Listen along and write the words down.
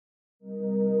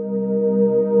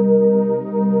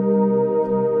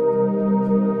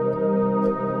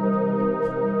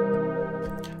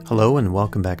Hello and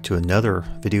welcome back to another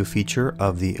video feature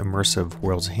of the Immersive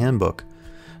Worlds Handbook.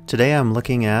 Today I'm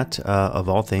looking at, of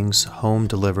all things, home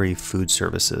delivery food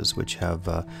services, which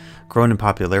have grown in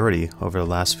popularity over the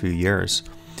last few years.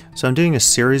 So I'm doing a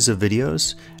series of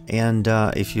videos, and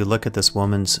if you look at this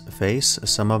woman's face,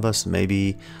 some of us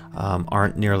maybe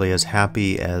aren't nearly as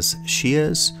happy as she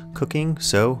is cooking,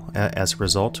 so as a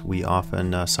result we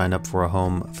often sign up for a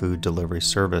home food delivery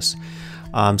service.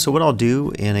 So what I'll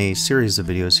do in a series of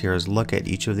videos here is look at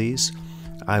each of these.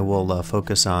 I will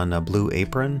focus on Blue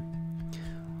Apron,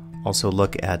 also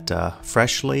look at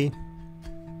Freshly,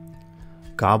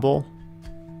 Gobble,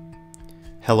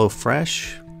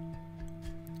 HelloFresh,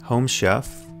 Home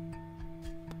Chef,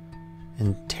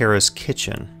 and Tara's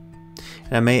Kitchen.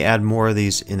 And I may add more of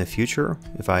these in the future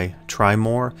if I try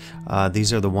more.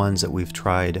 These are the ones that we've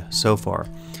tried so far.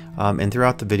 And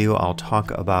throughout the video I'll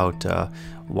talk about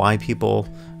why people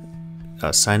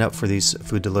sign up for these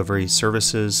food delivery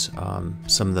services,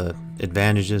 some of the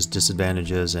advantages,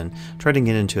 disadvantages, and try to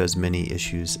get into as many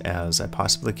issues as I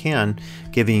possibly can,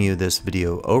 giving you this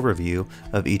video overview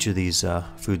of each of these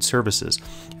food services.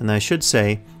 And I should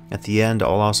say, at the end,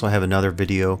 I'll also have another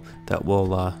video that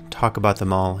will talk about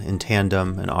them all in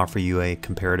tandem and offer you a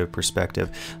comparative perspective.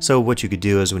 So what you could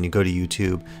do is when you go to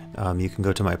YouTube, you can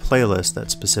go to my playlist that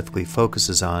specifically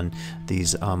focuses on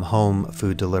these home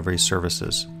food delivery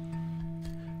services.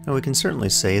 Now we can certainly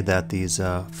say that these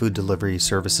food delivery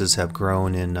services have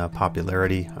grown in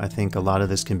popularity. I think a lot of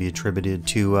this can be attributed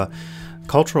to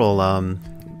cultural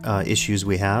issues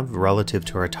we have relative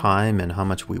to our time and how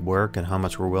much we work and how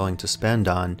much we're willing to spend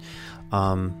on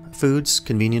foods,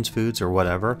 convenience foods or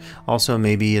whatever. Also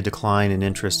maybe a decline in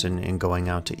interest in going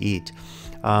out to eat.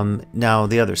 Now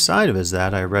the other side of it is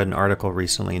that I read an article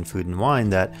recently in Food and Wine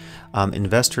that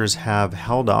investors have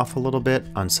held off a little bit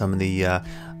on some of the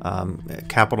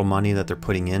capital money that they're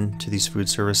putting into these food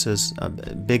services.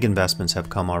 Big investments have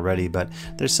come already, but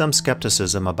there's some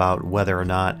skepticism about whether or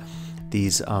not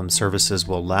these services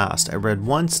will last. I read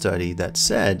one study that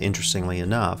said, interestingly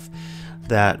enough,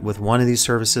 that with one of these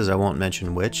services, I won't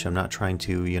mention which, I'm not trying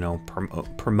to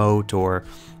promote or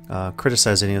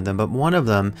criticize any of them, but one of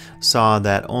them saw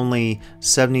that only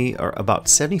about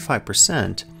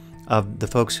 75% of the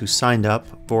folks who signed up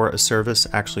for a service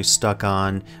actually stuck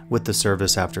on with the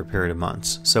service after a period of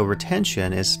months. So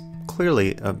retention is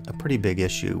clearly a pretty big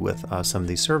issue with some of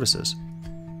these services.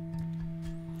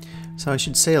 So I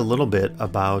should say a little bit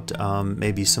about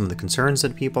maybe some of the concerns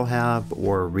that people have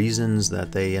or reasons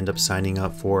that they end up signing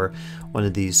up for one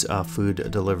of these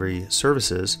food delivery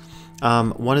services.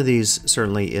 One of these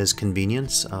certainly is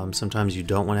convenience. Sometimes you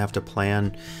don't want to have to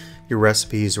plan your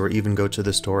recipes or even go to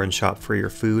the store and shop for your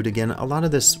food. Again, a lot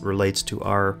of this relates to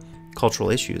our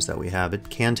cultural issues that we have. It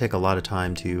can take a lot of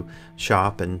time to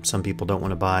shop, and some people don't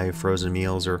want to buy frozen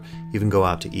meals or even go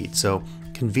out to eat. So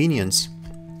convenience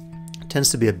tends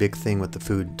to be a big thing with the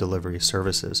food delivery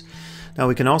services. Now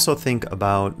we can also think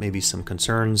about maybe some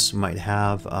concerns you might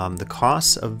have. The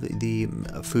costs of the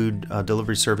food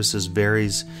delivery services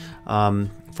varies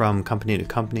from company to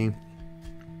company.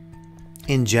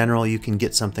 In general, you can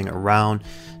get something around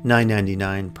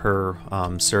 $9.99 per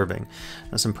serving.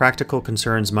 Now, some practical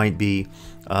concerns might be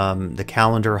the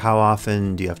calendar. How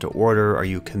often do you have to order? Are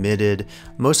you committed?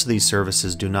 Most of these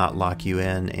services do not lock you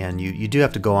in, and you do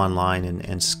have to go online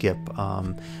and skip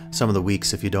some of the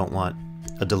weeks if you don't want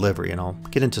a delivery, and I'll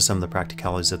get into some of the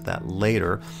practicalities of that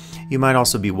later. You might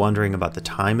also be wondering about the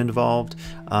time involved.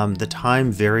 The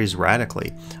time varies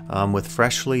radically. With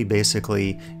Freshly,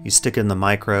 basically you stick it in the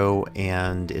micro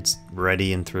and it's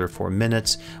ready in 3 or 4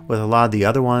 minutes. With a lot of the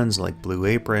other ones like Blue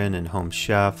Apron and Home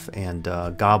Chef and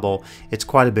Gobble, it's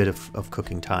quite a bit of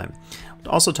cooking time.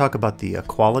 We'll also talk about the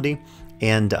quality.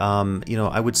 And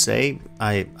I would say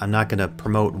I'm not going to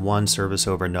promote one service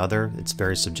over another. It's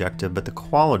very subjective, but the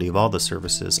quality of all the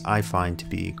services I find to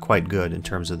be quite good in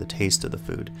terms of the taste of the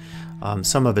food.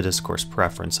 Some of it is, of course,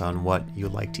 preference on what you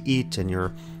like to eat and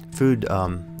your food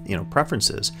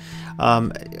preferences.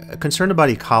 Concerned about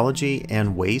ecology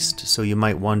and waste, so you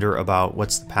might wonder about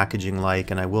what's the packaging like,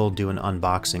 and I will do an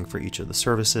unboxing for each of the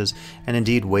services, and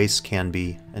indeed waste can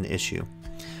be an issue.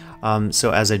 So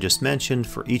as I just mentioned,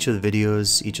 for each of the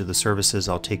videos, each of the services,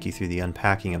 I'll take you through the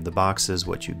unpacking of the boxes,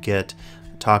 what you get,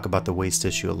 talk about the waste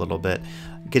issue a little bit,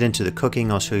 get into the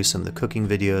cooking, I'll show you some of the cooking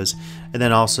videos, and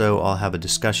then also I'll have a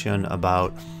discussion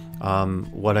about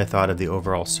what I thought of the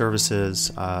overall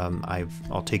services.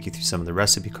 I'll take you through some of the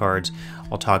recipe cards,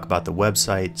 I'll talk about the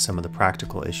website, some of the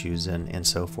practical issues, and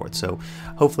so forth. So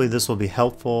hopefully this will be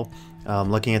helpful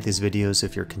looking at these videos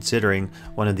if you're considering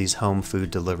one of these home food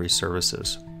delivery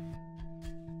services.